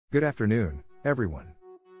Good afternoon, everyone.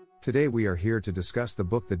 Today we are here to discuss the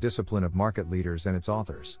book The Discipline of Market Leaders and its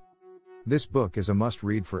authors. This book is a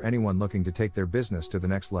must-read for anyone looking to take their business to the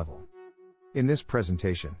next level. In this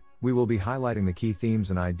presentation, we will be highlighting the key themes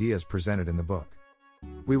and ideas presented in the book.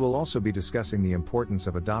 We will also be discussing the importance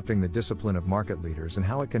of adopting the discipline of market leaders and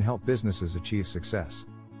how it can help businesses achieve success.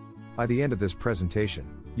 By the end of this presentation,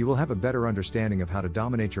 you will have a better understanding of how to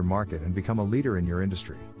dominate your market and become a leader in your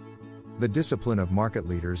industry. The discipline of market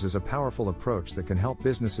leaders is a powerful approach that can help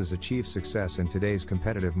businesses achieve success in today's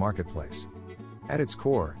competitive marketplace. At its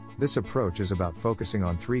core, this approach is about focusing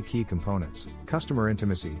on three key components: customer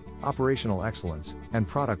intimacy, operational excellence, and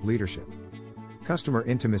product leadership. Customer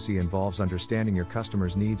intimacy involves understanding your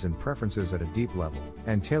customers' needs and preferences at a deep level,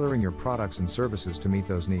 and tailoring your products and services to meet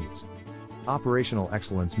those needs. Operational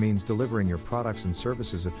excellence means delivering your products and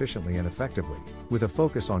services efficiently and effectively, with a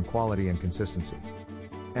focus on quality and consistency.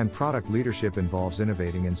 And product leadership involves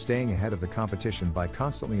innovating and staying ahead of the competition by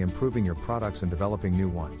constantly improving your products and developing new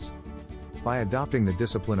ones. By adopting the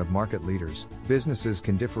discipline of market leaders, businesses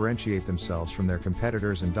can differentiate themselves from their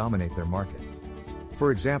competitors and dominate their market.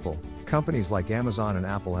 For example, companies like Amazon and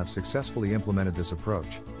Apple have successfully implemented this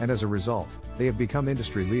approach, and as a result, they have become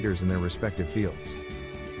industry leaders in their respective fields.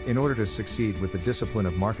 In order to succeed with the discipline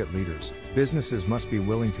of market leaders, businesses must be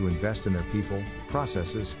willing to invest in their people,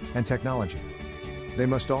 processes, and technology. They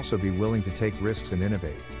must also be willing to take risks and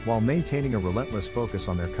innovate, while maintaining a relentless focus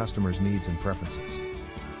on their customers' needs and preferences.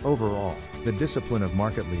 Overall, the discipline of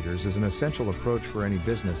market leaders is an essential approach for any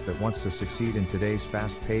business that wants to succeed in today's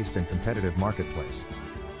fast-paced and competitive marketplace.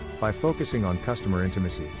 By focusing on customer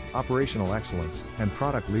intimacy, operational excellence, and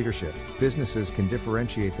product leadership, businesses can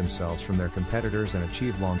differentiate themselves from their competitors and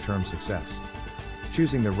achieve long-term success.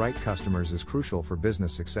 Choosing the right customers is crucial for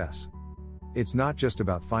business success. It's not just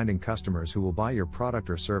about finding customers who will buy your product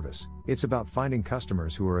or service, it's about finding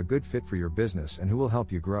customers who are a good fit for your business and who will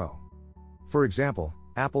help you grow. For example,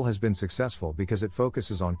 Apple has been successful because it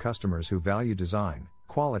focuses on customers who value design,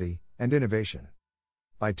 quality, and innovation.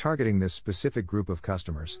 By targeting this specific group of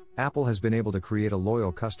customers, Apple has been able to create a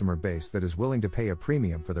loyal customer base that is willing to pay a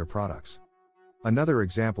premium for their products. Another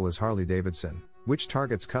example is Harley-Davidson, which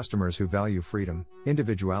targets customers who value freedom,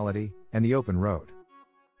 individuality, and the open road.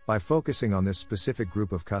 By focusing on this specific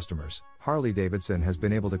group of customers, Harley-Davidson has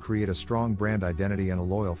been able to create a strong brand identity and a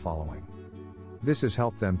loyal following. This has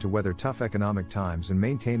helped them to weather tough economic times and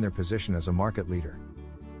maintain their position as a market leader.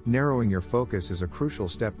 Narrowing your focus is a crucial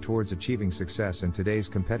step towards achieving success in today's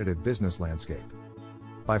competitive business landscape.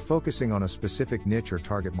 By focusing on a specific niche or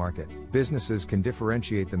target market, businesses can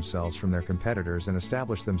differentiate themselves from their competitors and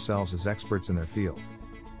establish themselves as experts in their field.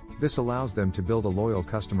 This allows them to build a loyal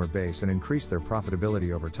customer base and increase their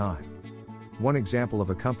profitability over time. One example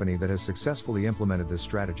of a company that has successfully implemented this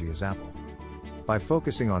strategy is Apple. By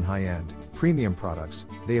focusing on high-end, premium products,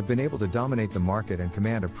 they have been able to dominate the market and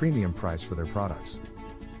command a premium price for their products.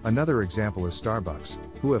 Another example is Starbucks,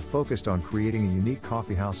 who have focused on creating a unique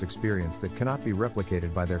coffeehouse experience that cannot be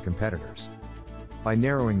replicated by their competitors. By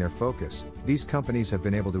narrowing their focus, these companies have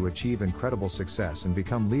been able to achieve incredible success and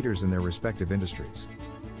become leaders in their respective industries.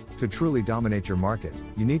 To truly dominate your market,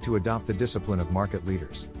 you need to adopt the discipline of market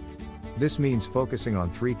leaders. This means focusing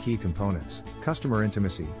on three key components: customer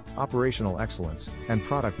intimacy, operational excellence, and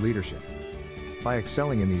product leadership. By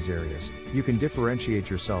excelling in these areas, you can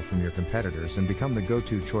differentiate yourself from your competitors and become the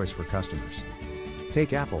go-to choice for customers.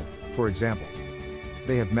 Take Apple, for example.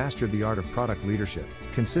 They have mastered the art of product leadership,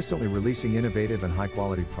 consistently releasing innovative and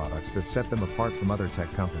high-quality products that set them apart from other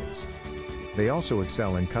tech companies. They also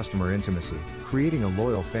excel in customer intimacy, creating a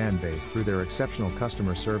loyal fan base through their exceptional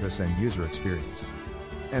customer service and user experience.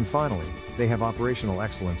 And finally, they have operational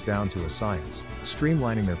excellence down to a science,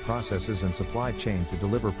 streamlining their processes and supply chain to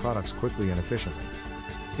deliver products quickly and efficiently.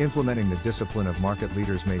 Implementing the discipline of market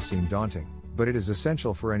leaders may seem daunting, but it is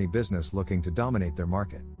essential for any business looking to dominate their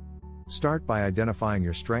market. Start by identifying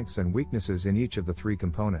your strengths and weaknesses in each of the three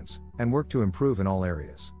components, and work to improve in all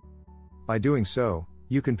areas. By doing so,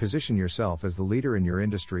 you can position yourself as the leader in your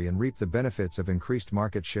industry and reap the benefits of increased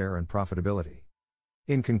market share and profitability.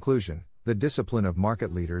 In conclusion, the discipline of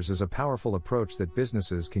market leaders is a powerful approach that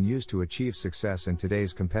businesses can use to achieve success in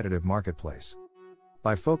today's competitive marketplace.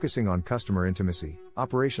 By focusing on customer intimacy,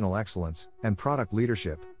 operational excellence, and product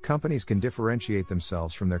leadership, companies can differentiate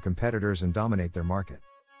themselves from their competitors and dominate their market.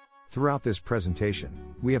 Throughout this presentation,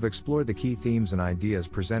 we have explored the key themes and ideas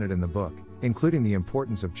presented in the book, including the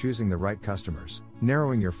importance of choosing the right customers,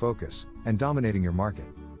 narrowing your focus, and dominating your market.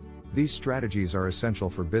 These strategies are essential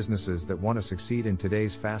for businesses that want to succeed in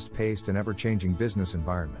today's fast-paced and ever-changing business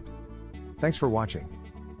environment. Thanks for watching.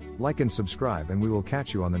 Like and subscribe, and we will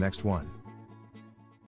catch you on the next one.